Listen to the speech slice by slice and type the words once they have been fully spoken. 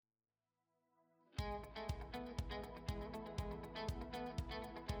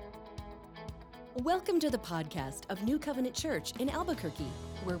Welcome to the podcast of New Covenant Church in Albuquerque,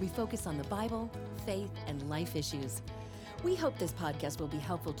 where we focus on the Bible, faith, and life issues. We hope this podcast will be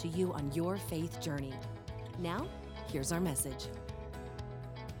helpful to you on your faith journey. Now, here's our message.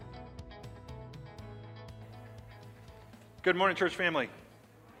 Good morning, church family.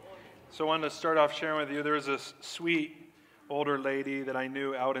 So I wanted to start off sharing with you, there was this sweet older lady that I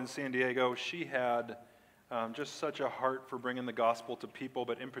knew out in San Diego. She had just such a heart for bringing the gospel to people,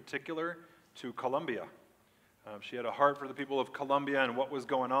 but in particular to Colombia. She had a heart for the people of Colombia and what was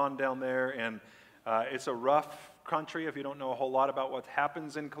going on down there, and it's a rough country if you don't know a whole lot about what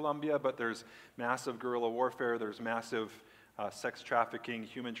happens in Colombia, but there's massive guerrilla warfare, there's massive sex trafficking,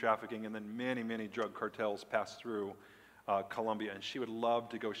 human trafficking, and then many, many drug cartels pass through Colombia, and she would love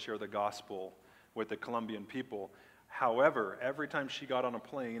to go share the gospel with the Colombian people. However, every time she got on a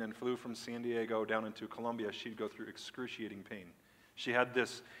plane and flew from San Diego down into Colombia, she'd go through excruciating pain. She had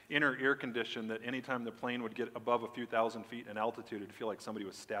this inner ear condition that anytime the plane would get above a few thousand feet in altitude, it'd feel like somebody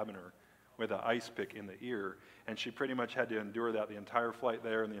was stabbing her with an ice pick in the ear, and she pretty much had to endure that the entire flight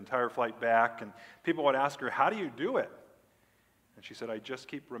there and the entire flight back, and people would ask her, how do you do it? And she said, I just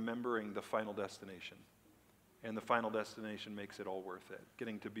keep remembering the final destination. And the final destination makes it all worth it.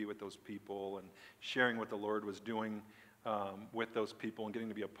 Getting to be with those people and sharing what the Lord was doing with those people and getting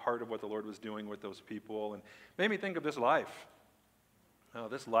to be a part of what the Lord was doing with those people. And made me think of this life.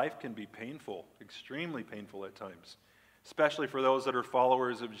 This life can be painful, extremely painful at times, especially for those that are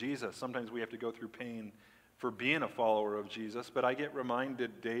followers of Jesus. Sometimes we have to go through pain for being a follower of Jesus, but I get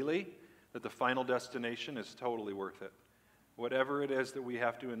reminded daily that the final destination is totally worth it. Whatever it is that we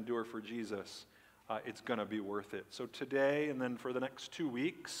have to endure for Jesus, it's going to be worth it. So today and then for the next 2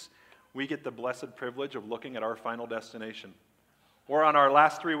 weeks, we get the blessed privilege of looking at our final destination. We're on our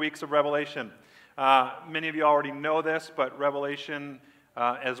last 3 weeks of Revelation. Many of you already know this, but Revelation,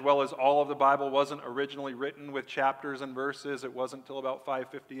 as well as all of the Bible, wasn't originally written with chapters and verses. It wasn't until about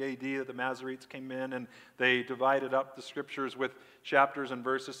 550 AD that the Masoretes came in and they divided up the scriptures with chapters and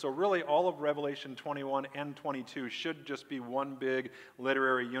verses. So really all of Revelation 21 and 22 should just be one big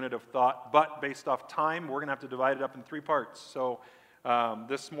literary unit of thought. But based off time, we're going to have to divide it up in 3 parts. So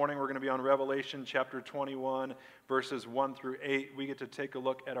this morning we're going to be on Revelation chapter 21, verses 1 through 8. We get to take a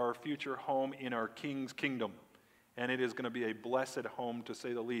look at our future home in our King's kingdom. And it is going to be a blessed home, to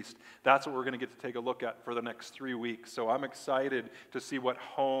say the least. That's what we're going to get to take a look at for the next 3 weeks. So I'm excited to see what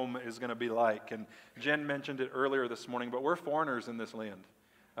home is going to be like. And Jen mentioned it earlier this morning, but we're foreigners in this land.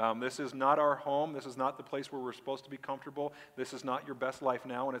 This is not our home. This is not the place where we're supposed to be comfortable. This is not your best life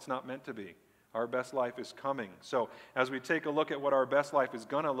now, and it's not meant to be. Our best life is coming. So as we take a look at what our best life is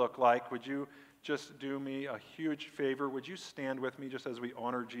going to look like, would you just do me a huge favor? Would you stand with me just as we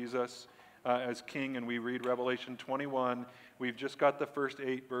honor Jesus as King and we read Revelation 21. We've just got the first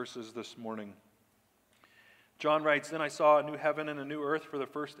 8 verses this morning. John writes, Then I saw a new heaven and a new earth, for the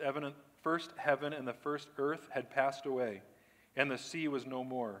first heaven and the first earth had passed away, and the sea was no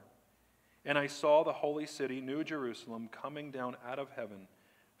more. And I saw the holy city, New Jerusalem, coming down out of heaven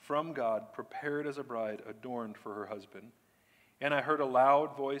from God, prepared as a bride adorned for her husband. And I heard a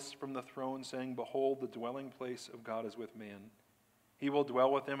loud voice from the throne saying, Behold, the dwelling place of God is with man. He will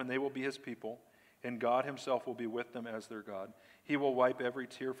dwell with them, and they will be his people, and God himself will be with them as their God. He will wipe every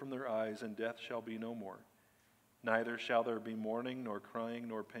tear from their eyes, and death shall be no more. Neither shall there be mourning, nor crying,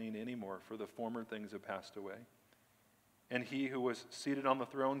 nor pain any more, for the former things have passed away. And he who was seated on the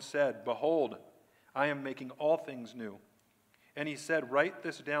throne said, Behold, I am making all things new. And he said, Write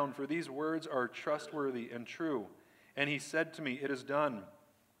this down, for these words are trustworthy and true. And he said to me, It is done.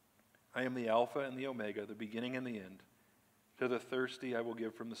 I am the Alpha and the Omega, the beginning and the end. To the thirsty I will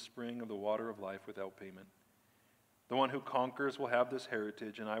give from the spring of the water of life without payment. The one who conquers will have this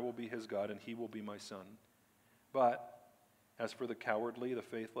heritage, and I will be his God, and he will be my son. But as for the cowardly, the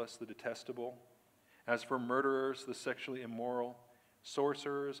faithless, the detestable, as for murderers, the sexually immoral,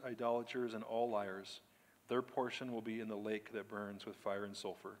 sorcerers, idolaters, and all liars, their portion will be in the lake that burns with fire and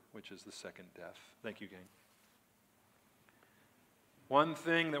sulfur, which is the second death. Thank you, gang. One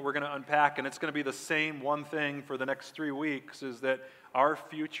thing that we're going to unpack, and it's going to be the same one thing for the next 3 weeks, is that our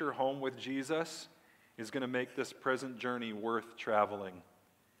future home with Jesus is going to make this present journey worth traveling.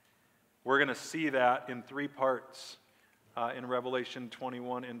 We're going to see that in 3 parts in Revelation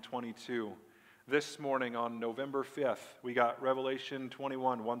 21 and 22. This morning on November 5th, we got Revelation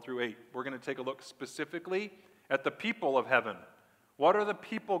 21, 1 through 8. We're going to take a look specifically at the people of heaven. What are the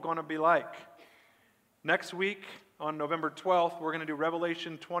people going to be like? Next week, on November 12th, we're going to do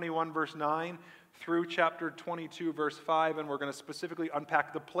Revelation 21, verse 9 through chapter 22, verse 5, and we're going to specifically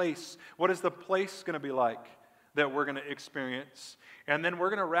unpack the place. What is the place going to be like? that we're going to experience. And then we're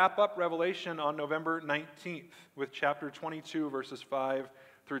going to wrap up Revelation on November 19th with chapter 22, verses 5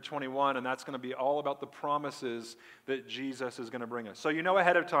 through 21, and that's going to be all about the promises that Jesus is going to bring us. So you know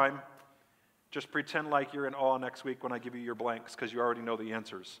ahead of time, just pretend like you're in awe next week when I give you your blanks, because you already know the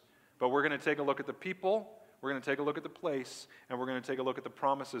answers. But we're going to take a look at the people, we're going to take a look at the place, and we're going to take a look at the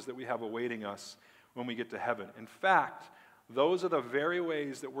promises that we have awaiting us when we get to heaven. In fact, those are the very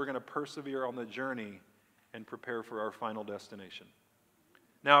ways that we're going to persevere on the journey and prepare for our final destination.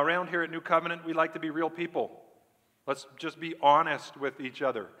 Now, around here at New Covenant, we like to be real people. Let's just be honest with each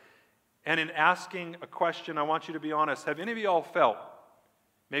other. And in asking a question, I want you to be honest. Have any of you all felt,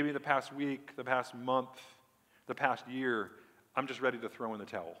 maybe the past week, the past month, the past year, I'm just ready to throw in the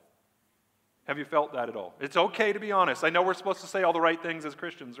towel? Have you felt that at all? It's okay to be honest. I know we're supposed to say all the right things as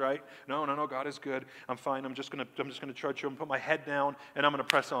Christians, right? No, God is good. I'm fine. I'm just going to trudge through and put my head down, and I'm going to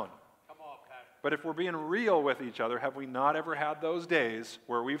press on. But if we're being real with each other, have we not ever had those days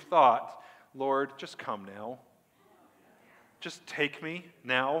where we've thought, Lord, just come now. Just take me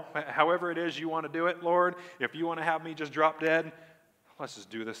now. However it is you want to do it, Lord. If you want to have me just drop dead, let's just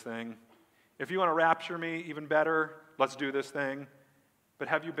do this thing. If you want to rapture me, even better, let's do this thing. But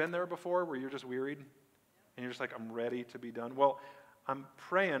have you been there before where you're just wearied? And you're just like, I'm ready to be done? Well, I'm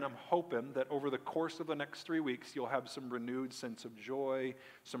praying, I'm hoping that over the course of the next 3 weeks, you'll have some renewed sense of joy,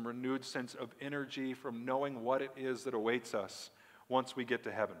 some renewed sense of energy from knowing what it is that awaits us once we get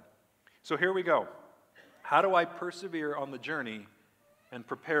to heaven. So here we go. How do I persevere on the journey and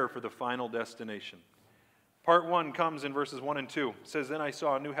prepare for the final destination? Part 1 comes in verses 1 and 2. It says, Then I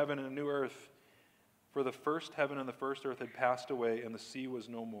saw a new heaven and a new earth, for the first heaven and the first earth had passed away, and the sea was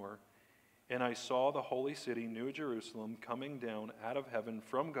no more. And I saw the holy city, New Jerusalem, coming down out of heaven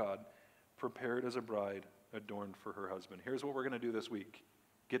from God, prepared as a bride adorned for her husband. Here's what we're going to do this week.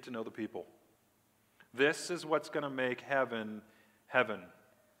 Get to know the people. This is what's going to make heaven, heaven.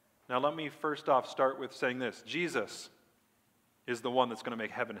 Now let me first off start with saying this. Jesus is the one that's going to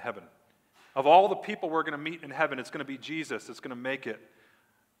make heaven, heaven. Of all the people we're going to meet in heaven, it's going to be Jesus that's going to make it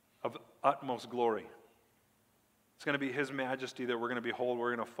of utmost glory. It's going to be His majesty that we're going to behold.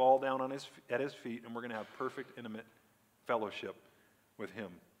 We're going to fall down at His feet, and we're going to have perfect, intimate fellowship with Him.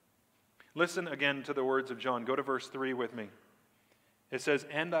 Listen again to the words of John. Go to verse 3 with me. It says,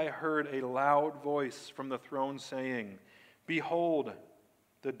 And I heard a loud voice from the throne saying, Behold,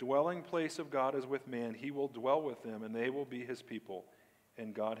 the dwelling place of God is with man. He will dwell with them, and they will be His people,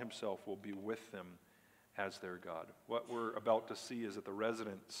 and God Himself will be with them as their God. What we're about to see is that the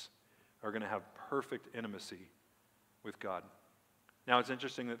residents are going to have perfect intimacy with God. Now, it's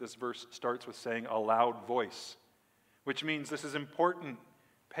interesting that this verse starts with saying a loud voice, which means this is important.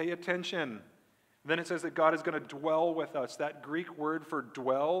 Pay attention. Then it says that God is going to dwell with us. That Greek word for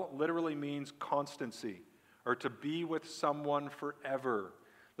dwell literally means constancy, or to be with someone forever.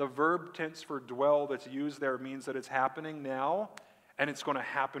 The verb tense for dwell that's used there means that it's happening now, and it's going to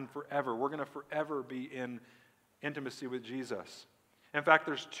happen forever. We're going to forever be in intimacy with Jesus. In fact,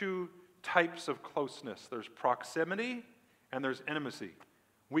 there's two types of closeness. There's proximity and there's intimacy.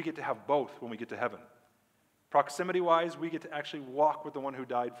 We get to have both when we get to heaven. Proximity-wise, we get to actually walk with the one who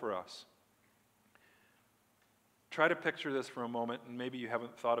died for us. Try to picture this for a moment, and maybe you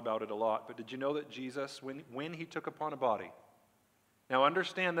haven't thought about it a lot, but did you know that Jesus, when He took upon a body, now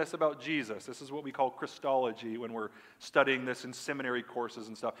understand this about Jesus. This is what we call Christology when we're studying this in seminary courses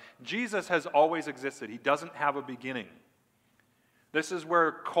and stuff. Jesus has always existed. He doesn't have a beginning. This is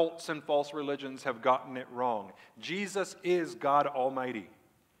where cults and false religions have gotten it wrong. Jesus is God Almighty.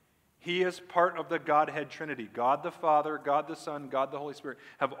 He is part of the Godhead Trinity. God the Father, God the Son, God the Holy Spirit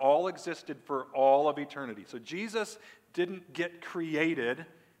have all existed for all of eternity. So Jesus didn't get created.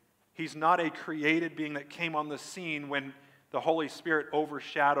 He's not a created being that came on the scene when the Holy Spirit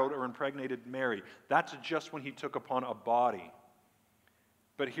overshadowed or impregnated Mary. That's just when He took upon a body.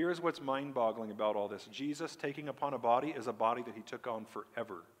 But here's what's mind-boggling about all this. Jesus taking upon a body is a body that He took on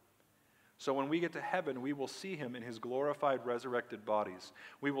forever. So when we get to heaven, we will see Him in His glorified, resurrected bodies.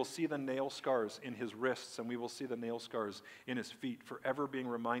 We will see the nail scars in His wrists, and we will see the nail scars in His feet, forever being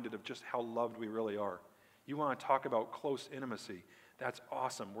reminded of just how loved we really are. You want to talk about close intimacy? That's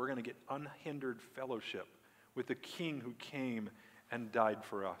awesome. We're going to get unhindered fellowship with the King who came and died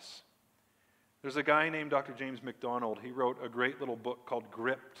for us. There's a guy named Dr. James MacDonald. He wrote a great little book called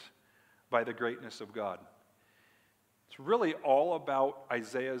Gripped by the Greatness of God. It's really all about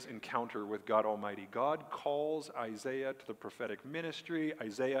Isaiah's encounter with God Almighty. God calls Isaiah to the prophetic ministry.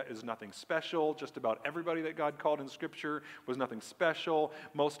 Isaiah is nothing special. Just about everybody that God called in Scripture was nothing special.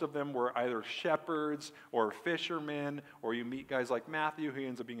 Most of them were either shepherds or fishermen, or you meet guys like Matthew, who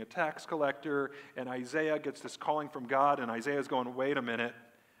ends up being a tax collector, and Isaiah gets this calling from God, and Isaiah's going, wait a minute,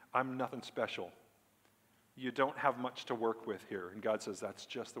 I'm nothing special. You don't have much to work with here. And God says, that's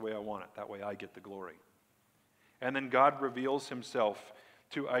just the way I want it. That way I get the glory. And then God reveals himself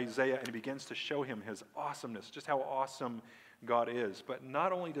to Isaiah and he begins to show him his awesomeness, just how awesome God is. But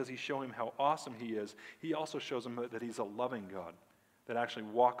not only does he show him how awesome he is, he also shows him that he's a loving God that actually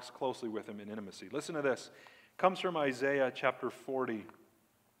walks closely with him in intimacy. Listen to this. It comes from Isaiah chapter 40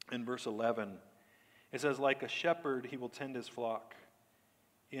 in verse 11. It says, like a shepherd, he will tend his flock.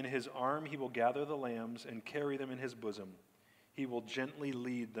 In his arm he will gather the lambs and carry them in his bosom. He will gently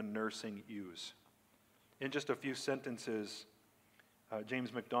lead the nursing ewes. In just a few sentences,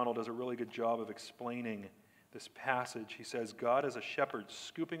 James MacDonald does a really good job of explaining this passage. He says, God is a shepherd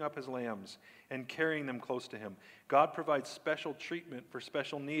scooping up his lambs and carrying them close to him. God provides special treatment for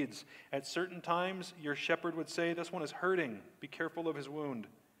special needs. At certain times, your shepherd would say, this one is hurting. Be careful of his wound.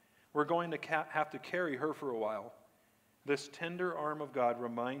 We're going to have to carry her for a while. This tender arm of God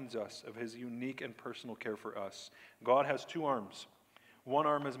reminds us of his unique and personal care for us. God has two arms. One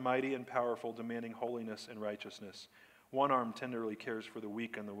arm is mighty and powerful, demanding holiness and righteousness. One arm tenderly cares for the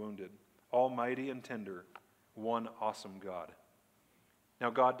weak and the wounded. Almighty and tender, one awesome God.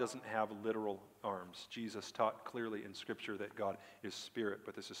 Now, God doesn't have literal arms. Jesus taught clearly in Scripture that God is spirit,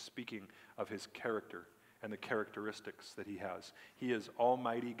 but this is speaking of his character and the characteristics that he has. He is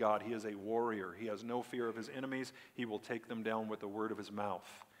Almighty God. He is a warrior. He has no fear of his enemies. He will take them down with the word of his mouth.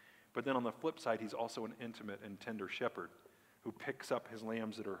 But then on the flip side, he's also an intimate and tender shepherd who picks up his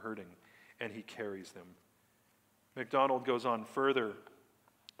lambs that are hurting, and he carries them. MacDonald goes on further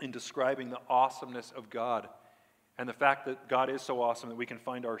in describing the awesomeness of God and the fact that God is so awesome that we can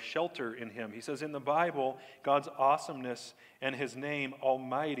find our shelter in him. He says, in the Bible, God's awesomeness and his name,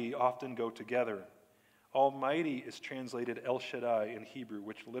 Almighty, often go together. Almighty is translated El Shaddai in Hebrew,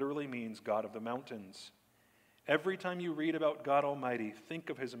 which literally means God of the mountains. Every time you read about God Almighty, think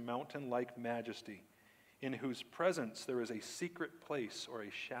of his mountain-like majesty, in whose presence there is a secret place or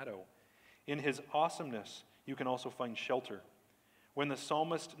a shadow. In his awesomeness, you can also find shelter. When the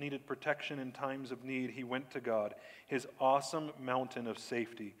psalmist needed protection in times of need, he went to God, his awesome mountain of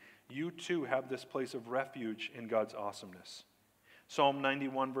safety. You too have this place of refuge in God's awesomeness. Psalm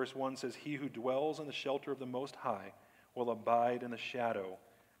 91 verse 1 says, he who dwells in the shelter of the Most High will abide in the shadow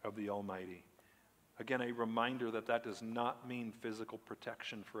of the Almighty. Again, a reminder that that does not mean physical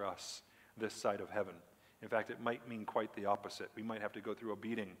protection for us this side of heaven. In fact, it might mean quite the opposite. We might have to go through a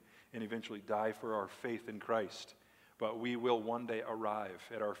beating and eventually die for our faith in Christ. But we will one day arrive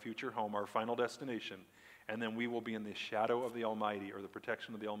at our future home, our final destination, and then we will be in the shadow of the Almighty or the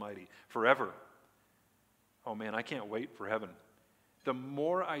protection of the Almighty forever. Oh man, I can't wait for heaven. The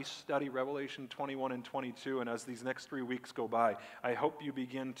more I study Revelation 21 and 22, and as these next 3 weeks go by, I hope you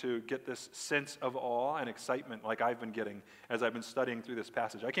begin to get this sense of awe and excitement like I've been getting as I've been studying through this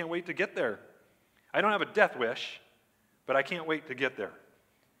passage. I can't wait to get there. I don't have a death wish, but I can't wait to get there.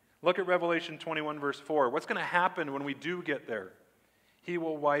 Look at Revelation 21, verse 4. What's going to happen when we do get there? He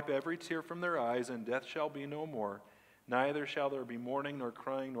will wipe every tear from their eyes, and death shall be no more. Neither shall there be mourning, nor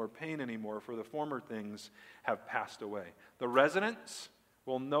crying, nor pain anymore, for the former things have passed away. The residents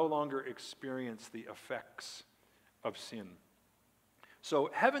will no longer experience the effects of sin. So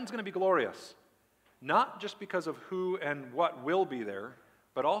heaven's going to be glorious, not just because of who and what will be there,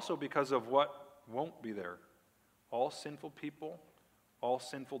 but also because of what won't be there. All sinful people, all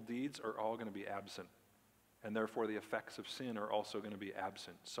sinful deeds are all going to be absent. And therefore the effects of sin are also going to be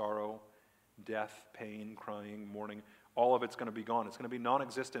absent. Sorrow, death, pain, crying, mourning, all of it's going to be gone. It's going to be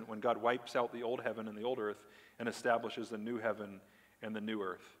non-existent when God wipes out the old heaven and the old earth and establishes the new heaven and the new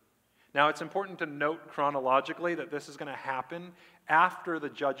earth. Now it's important to note chronologically that this is going to happen after the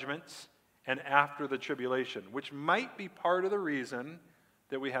judgments and after the tribulation, which might be part of the reason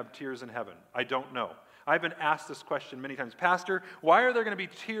that we have tears in heaven. I don't know. I've been asked this question many times. Pastor, why are there going to be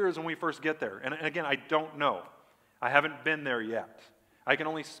tears when we first get there? And again, I don't know. I haven't been there yet. I can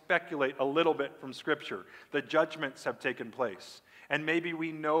only speculate a little bit from Scripture. The judgments have taken place. And maybe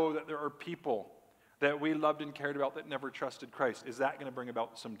we know that there are people that we loved and cared about that never trusted Christ. Is that going to bring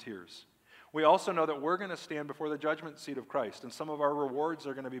about some tears? We also know that we're going to stand before the judgment seat of Christ, and some of our rewards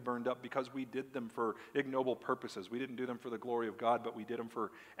are going to be burned up because we did them for ignoble purposes. We didn't do them for the glory of God, but we did them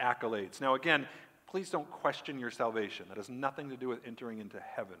for accolades. Now again, please don't question your salvation. That has nothing to do with entering into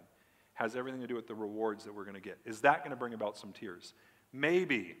heaven. has everything to do with the rewards that we're going to get. Is that going to bring about some tears?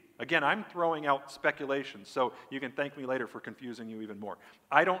 Maybe. Again, I'm throwing out speculation, so you can thank me later for confusing you even more.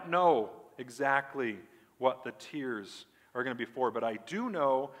 I don't know exactly what the tears are going to be for, but I do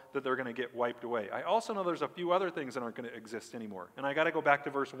know that they're going to get wiped away. I also know there's a few other things that aren't going to exist anymore. And I got to go back to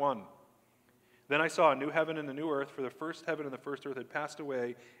verse 1. Then I saw a new heaven and a new earth, for the first heaven and the first earth had passed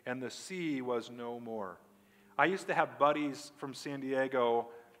away, and the sea was no more. I used to have buddies from San Diego.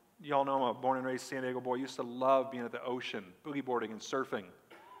 Y'all know I'm a born and raised San Diego boy. I used to love being at the ocean, boogie boarding and surfing.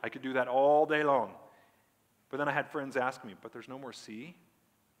 I could do that all day long. But then I had friends ask me, but there's no more sea?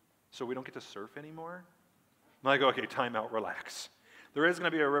 So we don't get to surf anymore? I'm like, okay, time out, relax. There is going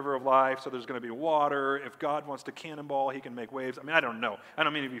to be a river of life, so there's going to be water. If God wants to cannonball, he can make waves. I mean, I don't know. I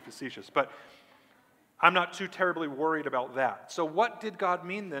don't mean to be facetious, but I'm not too terribly worried about that. So what did God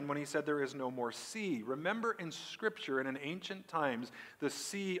mean then when he said there is no more sea? Remember in Scripture and in ancient times, the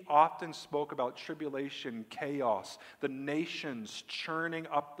sea often spoke about tribulation, chaos, the nations churning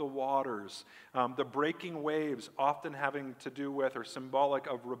up the waters, the breaking waves often having to do with or symbolic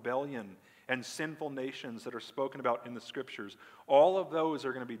of rebellion and sinful nations that are spoken about in the Scriptures. All of those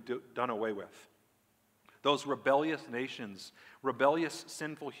are going to be done away with. Those rebellious nations, rebellious,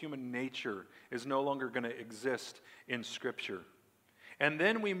 sinful human nature is no longer going to exist in Scripture. And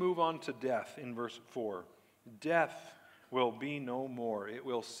then we move on to death in verse 4. Death will be no more. It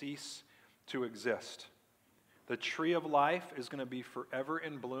will cease to exist. The tree of life is going to be forever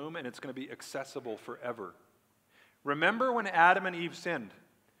in bloom, and it's going to be accessible forever. Remember when Adam and Eve sinned?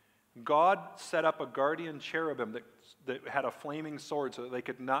 God set up a guardian cherubim that had a flaming sword so that they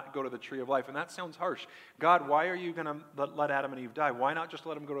could not go to the tree of life. And that sounds harsh. God, why are you going to let Adam and Eve die? Why not just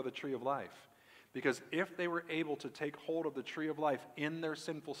let them go to the tree of life? Because if they were able to take hold of the tree of life in their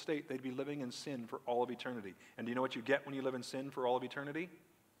sinful state, they'd be living in sin for all of eternity. And do you know what you get when you live in sin for all of eternity?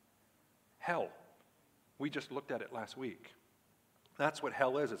 Hell. We just looked at it last week. That's what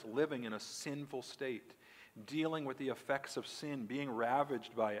hell is. It's living in a sinful state, dealing with the effects of sin, being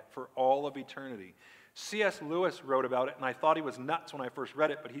ravaged by it for all of eternity. C.S. Lewis wrote about it, and I thought he was nuts when I first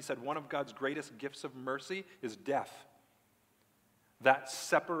read it, but he said one of God's greatest gifts of mercy is death. That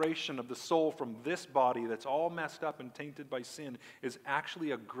separation of the soul from this body that's all messed up and tainted by sin is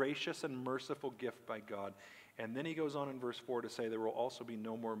actually a gracious and merciful gift by God. And then he goes on in verse 4 to say there will also be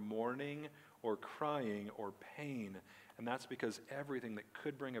no more mourning or crying or pain. And that's because everything that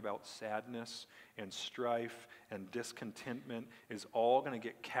could bring about sadness and strife and discontentment is all going to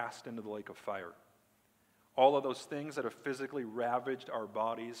get cast into the lake of fire. All of those things that have physically ravaged our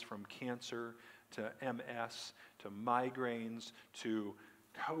bodies, from cancer to MS to migraines to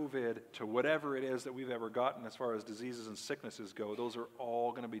COVID to whatever it is that we've ever gotten as far as diseases and sicknesses go, those are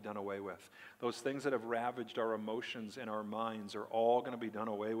all going to be done away with. Those things that have ravaged our emotions and our minds are all going to be done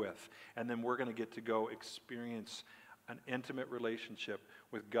away with. And then we're going to get to go experience an intimate relationship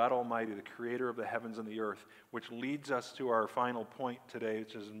with God Almighty, the creator of the heavens and the earth, which leads us to our final point today,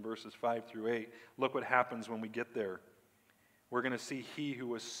 which is in verses 5 through 8. Look what happens when we get there. We're going to see he who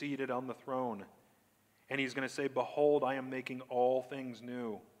was seated on the throne. And he's going to say, behold, I am making all things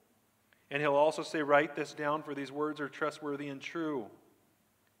new. And he'll also say, write this down, for these words are trustworthy and true.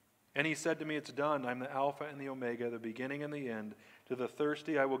 And he said to me, it's done. I'm the Alpha and the Omega, the beginning and the end. To the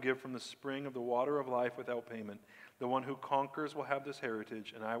thirsty I will give from the spring of the water of life without payment. The one who conquers will have this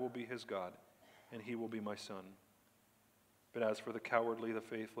heritage, and I will be his God, and he will be my son. But as for the cowardly, the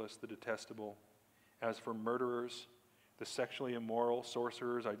faithless, the detestable, as for murderers, the sexually immoral,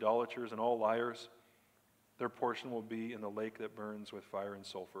 sorcerers, idolaters, and all liars, their portion will be in the lake that burns with fire and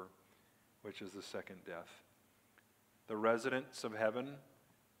sulfur, which is the second death. The residents of heaven,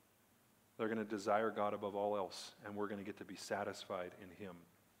 they're going to desire God above all else, and we're going to get to be satisfied in him.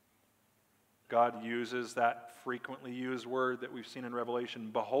 God uses that frequently used word that we've seen in Revelation,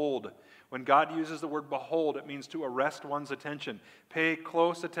 behold. When God uses the word behold, it means to arrest one's attention. Pay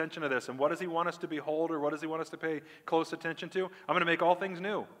close attention to this. And what does he want us to behold, or what does he want us to pay close attention to? I'm going to make all things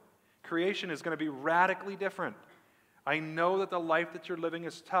new. Creation is going to be radically different. I know that the life that you're living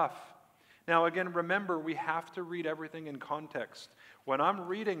is tough. Now, again, remember, we have to read everything in context. When I'm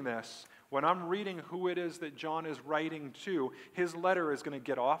reading this, when I'm reading who it is that John is writing to, his letter is going to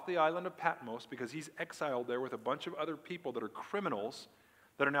get off the island of Patmos because he's exiled there with a bunch of other people that are criminals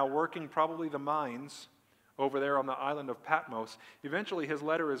that are now working probably the mines over there on the island of Patmos. Eventually, his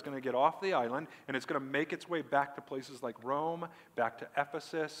letter is going to get off the island, and it's going to make its way back to places like Rome, back to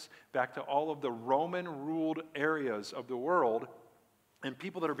Ephesus, back to all of the Roman-ruled areas of the world, and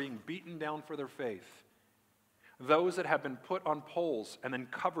people that are being beaten down for their faith. Those that have been put on poles and then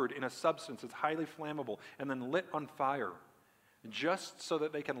covered in a substance that's highly flammable and then lit on fire. just so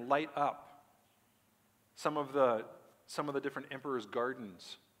that they can light up some of the different emperors'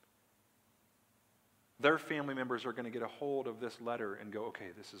 gardens. Their family members are going to get a hold of this letter and go, okay,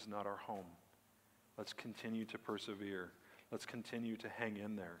 this is not our home. Let's continue to persevere. Let's continue to hang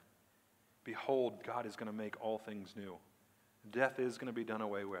in there. Behold, God is going to make all things new. Death is going to be done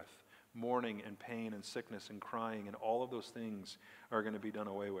away with. Mourning and pain and sickness and crying and all of those things are going to be done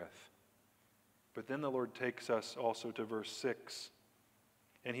away with. But then the Lord takes us also to verse 6.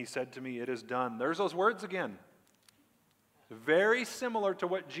 And he said to me, it is done. There's those words again. Very similar to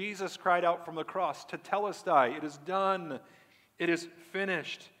what Jesus cried out from the cross, tetelestai, it is done, it is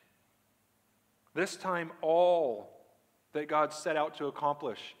finished. This time all that God set out to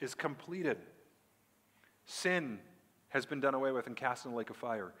accomplish is completed. Sin has been done away with and cast in the lake of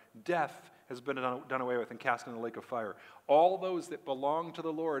fire. Death has been done away with and cast in the lake of fire. All those that belong to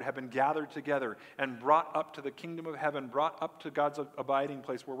the Lord have been gathered together and brought up to the kingdom of heaven, brought up to God's abiding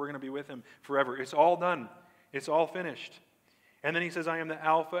place where we're going to be with him forever. It's all done. It's all finished. And then he says, I am the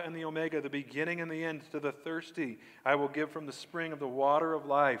Alpha and the Omega, the beginning and the end. To the thirsty I will give from the spring of the water of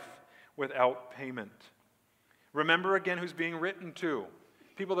life without payment. Remember again who's being written to.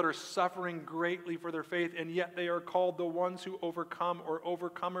 People that are suffering greatly for their faith, and yet they are called the ones who overcome or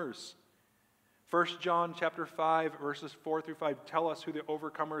overcomers. 1 John chapter 5, verses 4 through 5 tell us who the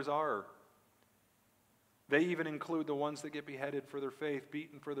overcomers are. They even include the ones that get beheaded for their faith,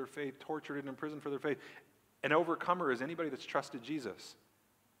 beaten for their faith, tortured and imprisoned for their faith. An overcomer is anybody that's trusted Jesus,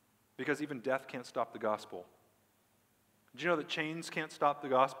 because even death can't stop the gospel. Did you know that chains can't stop the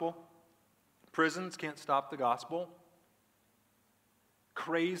gospel? Prisons can't stop the gospel.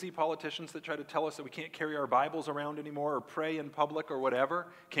 Crazy politicians that try to tell us that we can't carry our Bibles around anymore or pray in public or whatever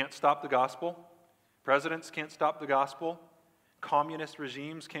can't stop the gospel. Presidents can't stop the gospel. Communist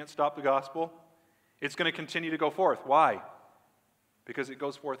regimes can't stop the gospel. It's going to continue to go forth. Why? Because it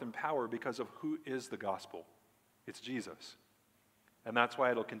goes forth in power because of who is the gospel. It's Jesus. And that's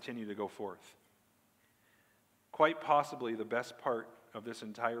why it'll continue to go forth. Quite possibly the best part of this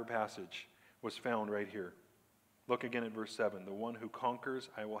entire passage was found right here. Look again at verse 7. The one who conquers,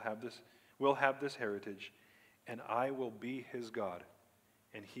 will have this heritage, and I will be his God,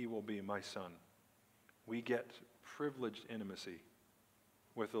 and he will be my son. We get privileged intimacy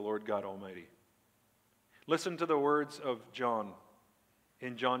with the Lord God Almighty. Listen to the words of John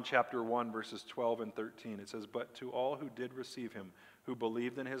in John chapter 1, verses 12 and 13. It says, but to all who did receive him, who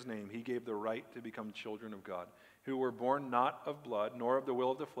believed in his name, he gave the right to become children of God, who were born not of blood, nor of the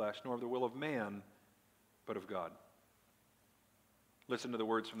will of the flesh, nor of the will of man, but of God. Listen to the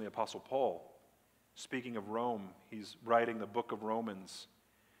words from the Apostle Paul. Speaking of Rome, he's writing the book of Romans,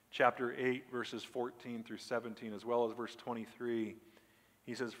 chapter 8, verses 14 through 17, as well as verse 23.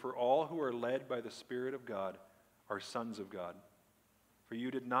 He says, for all who are led by the Spirit of God are sons of God. For you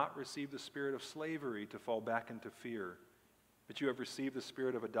did not receive the spirit of slavery to fall back into fear, but you have received the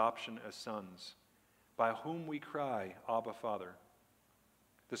spirit of adoption as sons, by whom we cry, Abba, Father.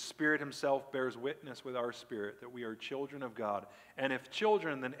 The Spirit himself bears witness with our spirit that we are children of God. And if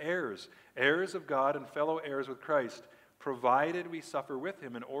children, then heirs, heirs of God and fellow heirs with Christ, provided we suffer with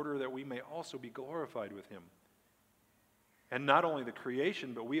him in order that we may also be glorified with him. And not only the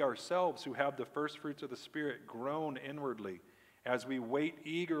creation, but we ourselves who have the first fruits of the Spirit groan inwardly as we wait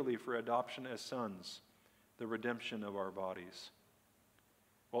eagerly for adoption as sons, the redemption of our bodies.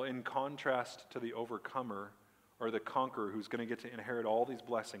 Well, in contrast to the overcomer, or the conqueror who's going to get to inherit all these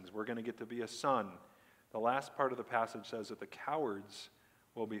blessings, we're going to get to be a son. The last part of the passage says that the cowards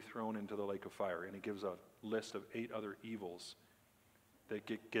will be thrown into the lake of fire. And he gives a list of 8 other evils that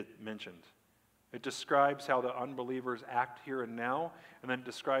get mentioned. It describes how the unbelievers act here and now, and then it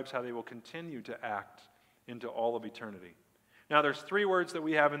describes how they will continue to act into all of eternity. Now there's 3 words that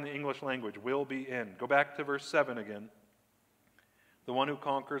we have in the English language, will be in. Go back to verse 7 again. The one who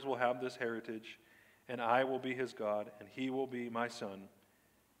conquers will have this heritage, and I will be his God, and he will be my son.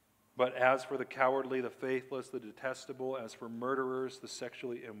 But as for the cowardly, the faithless, the detestable, as for murderers, the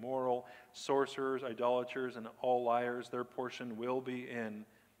sexually immoral, sorcerers, idolaters, and all liars, their portion will be in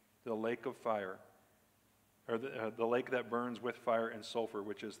the lake of fire, or the lake that burns with fire and sulfur,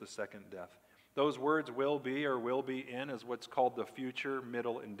 which is the second death. Those words will be or will be in is what's called the future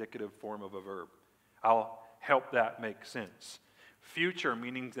middle indicative form of a verb. I'll help that make sense. Future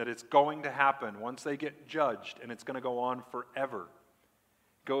meaning that it's going to happen once they get judged, and it's going to go on forever.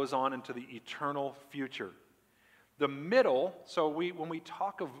 Goes on into the eternal future. The middle, so when we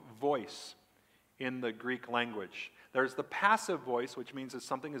talk of voice in the Greek language, there's the passive voice, which means that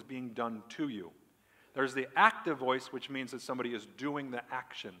something is being done to you. There's the active voice, which means that somebody is doing the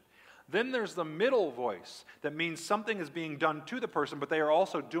action. Then there's the middle voice that means something is being done to the person, but they are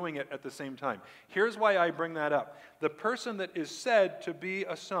also doing it at the same time. Here's why I bring that up. The person that is said to be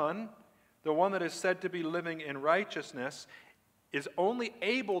a son, the one that is said to be living in righteousness, is only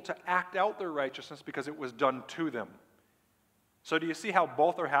able to act out their righteousness because it was done to them. So do you see how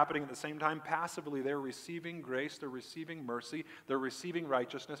both are happening at the same time? Passively, they're receiving grace, they're receiving mercy, they're receiving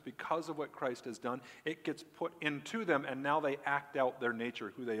righteousness because of what Christ has done. It gets put into them, and now they act out their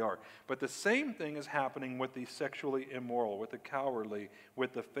nature, who they are. But the same thing is happening with the sexually immoral, with the cowardly,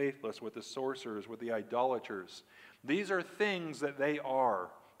 with the faithless, with the sorcerers, with the idolaters. These are things that they are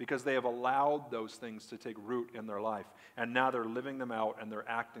because they have allowed those things to take root in their life. And now they're living them out, and they're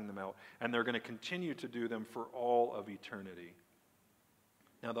acting them out, and they're going to continue to do them for all of eternity.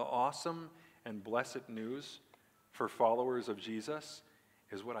 Now, the awesome and blessed news for followers of Jesus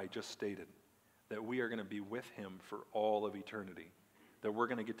is what I just stated, that we are going to be with him for all of eternity, that we're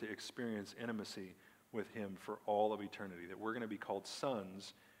going to get to experience intimacy with him for all of eternity, that we're going to be called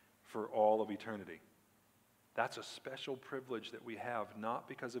sons for all of eternity. That's a special privilege that we have, not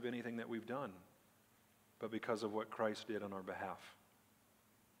because of anything that we've done, but because of what Christ did on our behalf.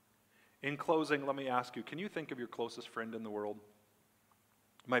 In closing, let me ask you, can you think of your closest friend in the world?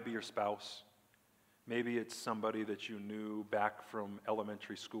 It might be your spouse. Maybe it's somebody that you knew back from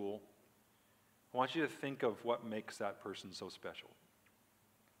elementary school. I want you to think of what makes that person so special.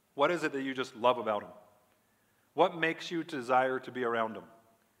 What is it that you just love about them? What makes you desire to be around them?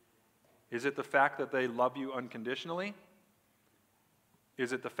 Is it the fact that they love you unconditionally?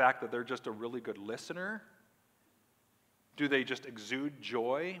 Is it the fact that they're just a really good listener? Do they just exude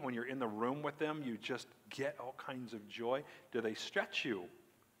joy? When you're in the room with them, you just get all kinds of joy. Do they stretch you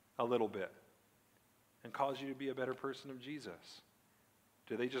a little bit and cause you to be a better person of Jesus?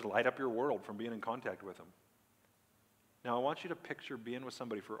 Do they just light up your world from being in contact with them? Now, I want you to picture being with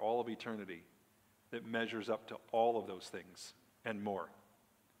somebody for all of eternity that measures up to all of those things and more.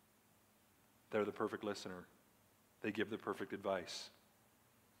 They're the perfect listener. They give the perfect advice.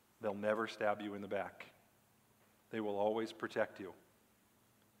 They'll never stab you in the back. They will always protect you.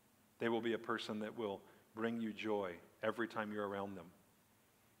 They will be a person that will bring you joy every time you're around them.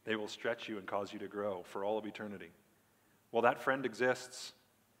 They will stretch you and cause you to grow for all of eternity. Well, that friend exists.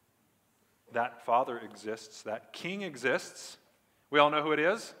 That father exists. That king exists. We all know who it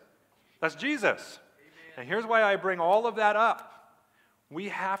is. That's Jesus. Amen. And here's why I bring all of that up. We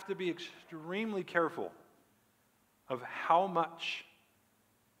have to be extremely careful of how much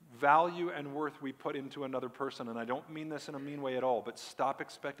value and worth we put into another person. And I don't mean this in a mean way at all, but stop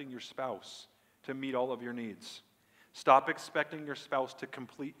expecting your spouse to meet all of your needs. Stop expecting your spouse to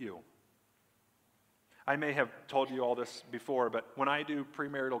complete you. I may have told you all this before, but when I do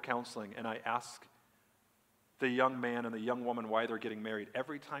premarital counseling and I ask the young man and the young woman why they're getting married,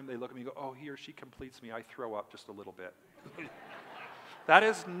 every time they look at me and go, oh, he or she completes me, I throw up just a little bit. That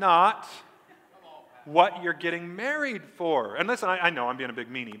is not what you're getting married for. And listen, I know I'm being a big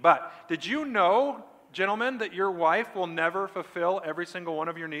meanie, but did you know, gentlemen, that your wife will never fulfill every single one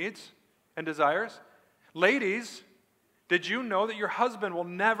of your needs and desires? Ladies, did you know that your husband will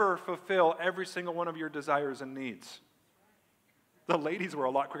never fulfill every single one of your desires and needs? The ladies were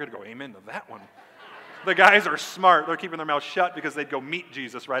a lot quicker to go, amen to that one. The guys are smart. They're keeping their mouths shut because they'd go meet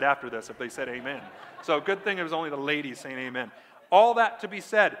Jesus right after this if they said amen. So good thing it was only the ladies saying amen. All that to be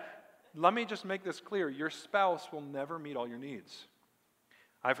said, let me just make this clear. Your spouse will never meet all your needs.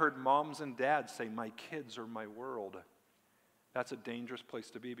 I've heard moms and dads say, my kids are my world. That's a dangerous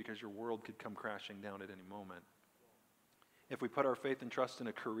place to be because your world could come crashing down at any moment. If we put our faith and trust in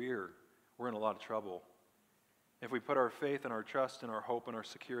a career, we're in a lot of trouble. If we put our faith and our trust and our hope and our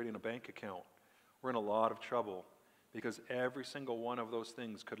security in a bank account, we're in a lot of trouble because every single one of those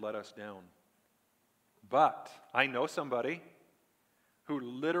things could let us down. But I know somebody who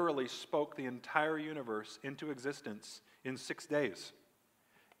literally spoke the entire universe into existence in 6 days.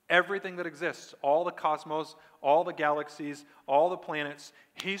 Everything that exists, all the cosmos, all the galaxies, all the planets,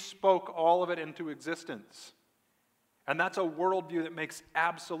 he spoke all of it into existence. And that's a worldview that makes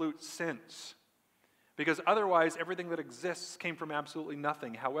absolute sense. Because otherwise, everything that exists came from absolutely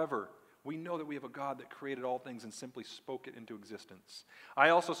nothing. However, we know that we have a God that created all things and simply spoke it into existence. I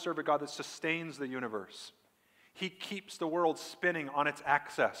also serve a God that sustains the universe. He keeps the world spinning on its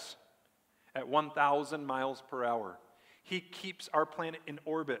axis at 1,000 miles per hour. He keeps our planet in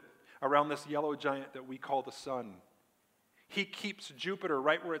orbit around this yellow giant that we call the sun. He keeps Jupiter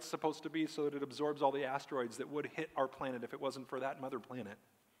right where it's supposed to be so that it absorbs all the asteroids that would hit our planet if it wasn't for that mother planet.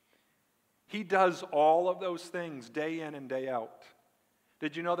 He does all of those things day in and day out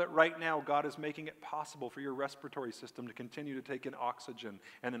Did you know that right now God is making it possible for your respiratory system to continue to take in oxygen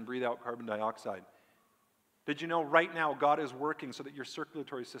and then breathe out carbon dioxide? Did you know right now God is working so that your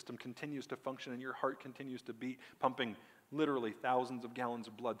circulatory system continues to function and your heart continues to beat, pumping literally thousands of gallons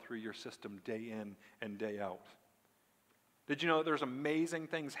of blood through your system day in and day out? Did you know that there's amazing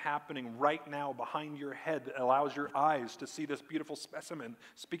things happening right now behind your head that allows your eyes to see this beautiful specimen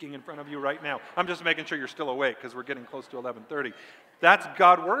speaking in front of you right now? I'm just making sure you're still awake because we're getting close to 11:30. That's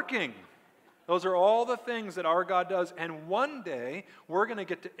God working. Those are all the things that our God does, and one day we're going to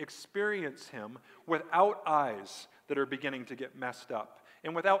get to experience Him without eyes that are beginning to get messed up,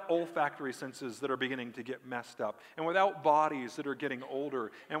 and without olfactory senses that are beginning to get messed up, and without bodies that are getting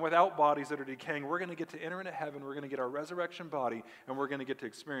older, and without bodies that are decaying. We're going to get to enter into heaven, we're going to get our resurrection body, and we're going to get to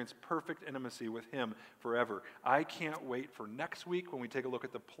experience perfect intimacy with Him forever. I can't wait for next week when we take a look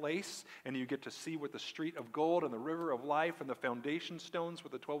at the place, and you get to see what the street of gold and the river of life and the foundation stones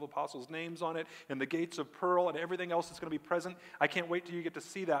with the 12 apostles' names on it, and the gates of pearl and everything else that's going to be present. I can't wait till you get to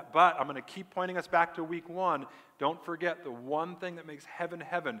see that, but I'm going to keep pointing us back to week 1. Don't forget, the one thing that makes heaven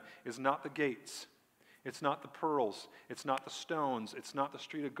heaven is not the gates. It's not the pearls. It's not the stones. It's not the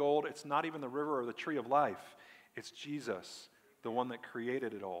street of gold. It's not even the river or the tree of life. It's Jesus, the one that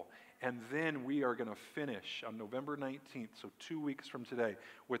created it all. And then we are going to finish on November 19th, so 2 weeks from today,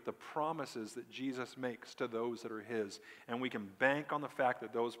 with the promises that Jesus makes to those that are His. And we can bank on the fact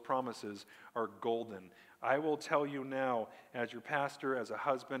that those promises are golden. I will tell you now, as your pastor, as a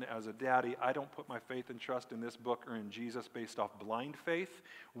husband, as a daddy, I don't put my faith and trust in this book or in Jesus based off blind faith.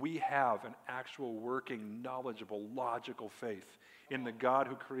 We have an actual working, knowledgeable, logical faith in the God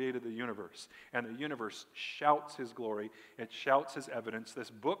who created the universe. And the universe shouts His glory. It shouts His evidence. This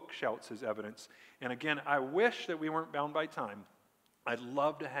book shouts His evidence. And again, I wish that we weren't bound by time. I'd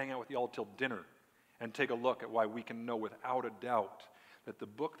love to hang out with you all till dinner and take a look at why we can know without a doubt that the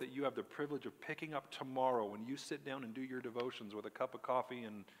book that you have the privilege of picking up tomorrow when you sit down and do your devotions with a cup of coffee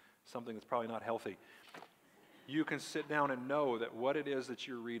and something that's probably not healthy, you can sit down and know that what it is that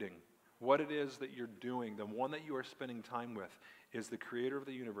you're reading, what it is that you're doing, the one that you are spending time with is the creator of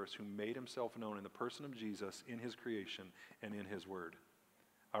the universe who made Himself known in the person of Jesus in His creation and in His word.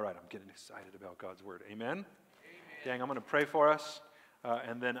 All right, I'm getting excited about God's word. Amen? Amen. Gang, I'm going to pray for us,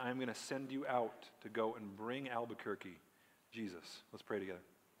 and then I'm going to send you out to go and bring Albuquerque Jesus. Let's pray together.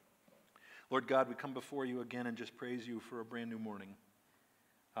 Lord God, we come before you again and just praise you for a brand new morning.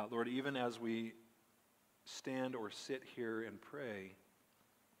 Lord, even as we stand or sit here and pray,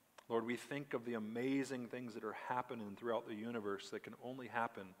 Lord, we think of the amazing things that are happening throughout the universe that can only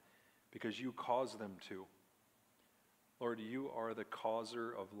happen because you cause them to. Lord, you are the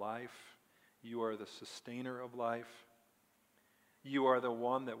causer of life. You are the sustainer of life. You are the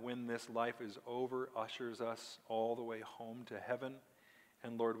one that when this life is over, ushers us all the way home to heaven.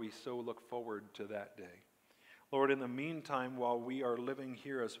 And Lord, we so look forward to that day. Lord, in the meantime, while we are living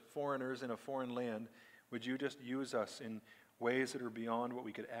here as foreigners in a foreign land, would you just use us in ways that are beyond what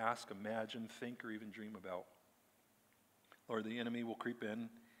we could ask, imagine, think, or even dream about? Lord, the enemy will creep in,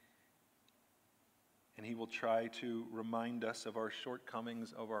 and he will try to remind us of our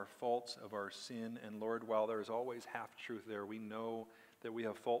shortcomings, of our faults, of our sin. And Lord, while there's always half-truth there, we know that we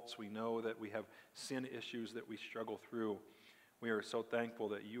have faults. We know that we have sin issues that we struggle through. We are so thankful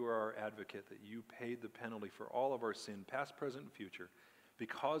that you are our advocate, that you paid the penalty for all of our sin, past, present, and future.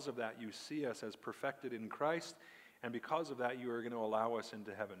 Because of that, you see us as perfected in Christ, and because of that, you are going to allow us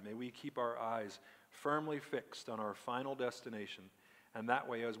into heaven. May we keep our eyes firmly fixed on our final destination. And that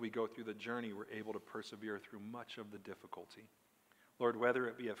way, as we go through the journey, we're able to persevere through much of the difficulty. Lord, whether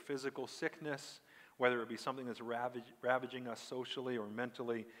it be a physical sickness, whether it be something that's ravaging us socially or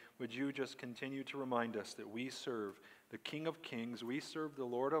mentally, would you just continue to remind us that we serve the King of Kings, we serve the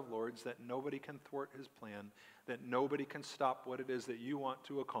Lord of Lords, that nobody can thwart His plan, that nobody can stop what it is that you want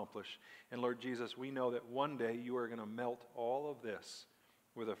to accomplish. And Lord Jesus, we know that one day you are going to melt all of this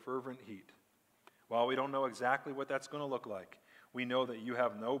with a fervent heat. While we don't know exactly what that's going to look like, we know that you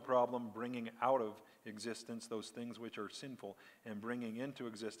have no problem bringing out of existence those things which are sinful and bringing into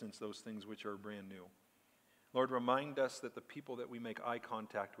existence those things which are brand new. Lord, remind us that the people that we make eye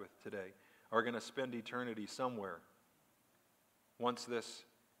contact with today are going to spend eternity somewhere once this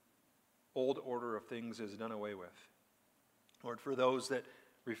old order of things is done away with. Lord, for those that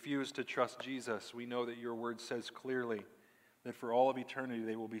refuse to trust Jesus, we know that your word says clearly that for all of eternity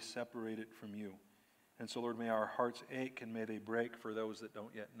they will be separated from you. And so, Lord, may our hearts ache and may they break for those that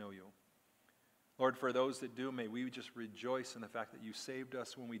don't yet know you. Lord, for those that do, may we just rejoice in the fact that you saved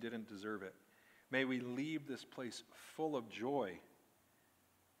us when we didn't deserve it. May we leave this place full of joy,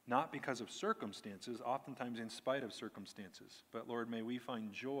 not because of circumstances, oftentimes in spite of circumstances. But Lord, may we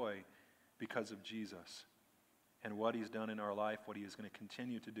find joy because of Jesus and what he's done in our life, what he is going to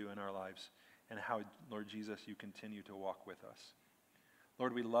continue to do in our lives, and how, Lord Jesus, you continue to walk with us.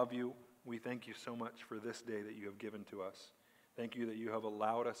 Lord, we love you. We thank you so much for this day that you have given to us. Thank you that you have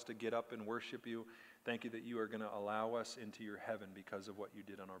allowed us to get up and worship you. Thank you that you are going to allow us into your heaven because of what you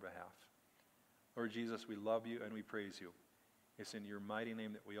did on our behalf. Lord Jesus, we love you and we praise you. It's in your mighty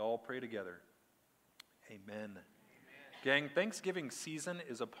name that we all pray together. Amen. Gang, Thanksgiving season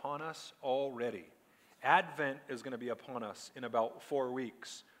is upon us already. Advent is going to be upon us in about 4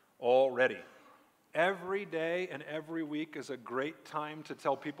 weeks already. Every day and every week is a great time to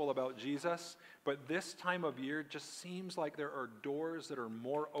tell people about Jesus, but this time of year just seems like there are doors that are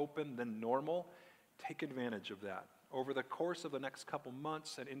more open than normal. Take advantage of that. Over the course of the next couple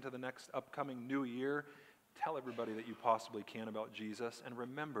months and into the next upcoming new year, tell everybody that you possibly can about Jesus, and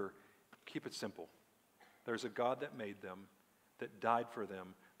remember, keep it simple. There's a God that made them, that died for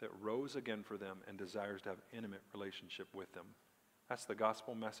them, that rose again for them, and desires to have intimate relationship with them. That's the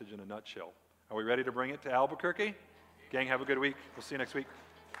gospel message in a nutshell. Are we ready to bring it to Albuquerque? Gang, have a good week. We'll see you next week.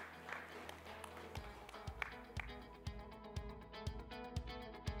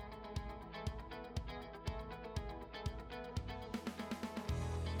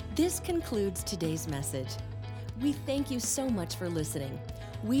 This concludes today's message. We thank you so much for listening.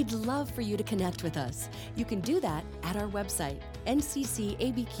 We'd love for you to connect with us. You can do that at our website,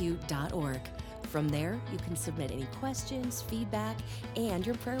 nccabq.org. From there, you can submit any questions, feedback, and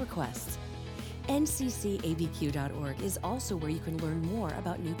your prayer requests. nccabq.org is also where you can learn more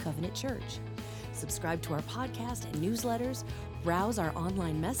about New Covenant Church. Subscribe to our podcast and newsletters, browse our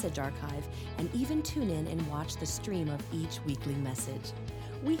online message archive, and even tune in and watch the stream of each weekly message.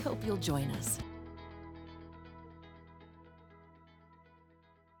 We hope you'll join us.